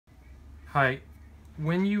Hi.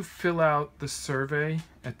 When you fill out the survey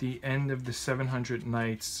at the end of the 700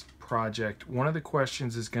 Nights project, one of the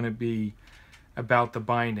questions is going to be about the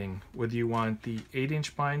binding, whether you want the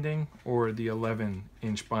 8-inch binding or the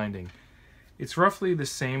 11-inch binding. It's roughly the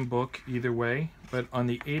same book either way, but on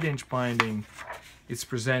the 8-inch binding, it's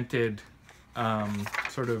presented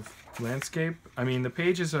sort of landscape. I mean, the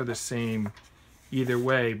pages are the same either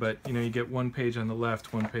way, but you get one page on the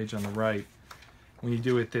left, one page on the right when you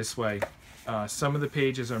do it this way. Some of the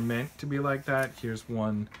pages are meant to be like that. Here's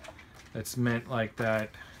one that's meant like that.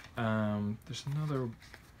 There's another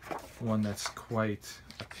one that's quite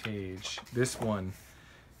a page. This one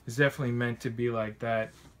is definitely meant to be like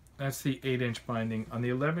that. That's the 8-inch binding. On the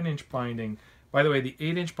 11-inch binding, by the way, the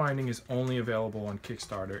 8-inch binding is only available on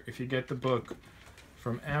Kickstarter. If you get the book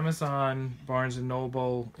from Amazon, Barnes &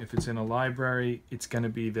 Noble, if it's in a library, it's going to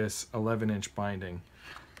be this 11-inch binding.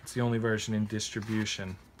 It's the only version in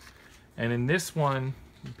distribution. And in this one,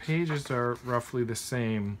 the pages are roughly the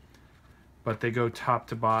same, but they go top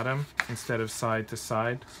to bottom instead of side to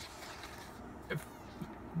side.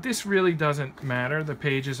 This really doesn't matter. The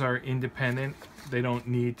pages are independent. They don't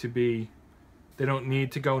need to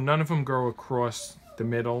go, none of them go across the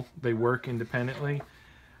middle. They work independently.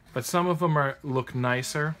 But some of them look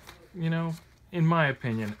nicer, in my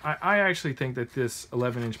opinion. I actually think that this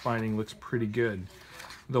 11-inch binding looks pretty good,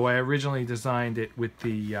 though I originally designed it with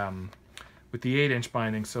the 8-inch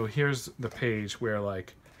binding. So here's the page where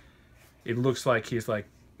it looks like he's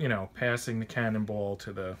passing the cannonball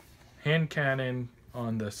to the hand cannon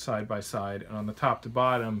on the side by side, and on the top to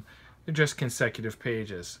bottom they're just consecutive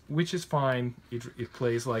pages, which is fine. It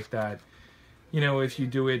plays like that. If you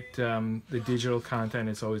do it the digital content,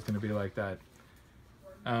 it's always going to be like that.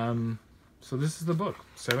 So this is the book,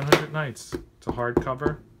 700 Nights. It's a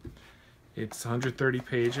hardcover. It's 130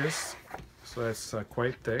 pages, so that's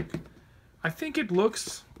quite thick. I think it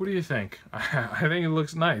looks, what do you think? I think it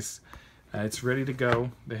looks nice. It's ready to go.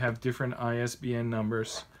 They have different ISBN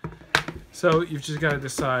numbers. So you've just got to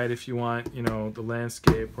decide if you want, the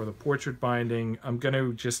landscape or the portrait binding. I'm going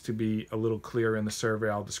to, just to be a little clearer in the survey,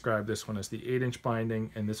 I'll describe this one as the 8-inch binding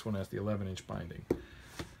and this one as the 11-inch binding.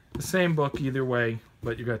 The same book either way,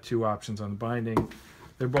 but you've got two options on the binding.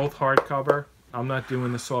 They're both hardcover. I'm not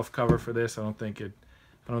doing the soft cover for this. I don't think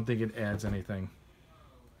it adds anything.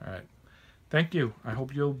 All right. Thank you. I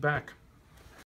hope you'll be back.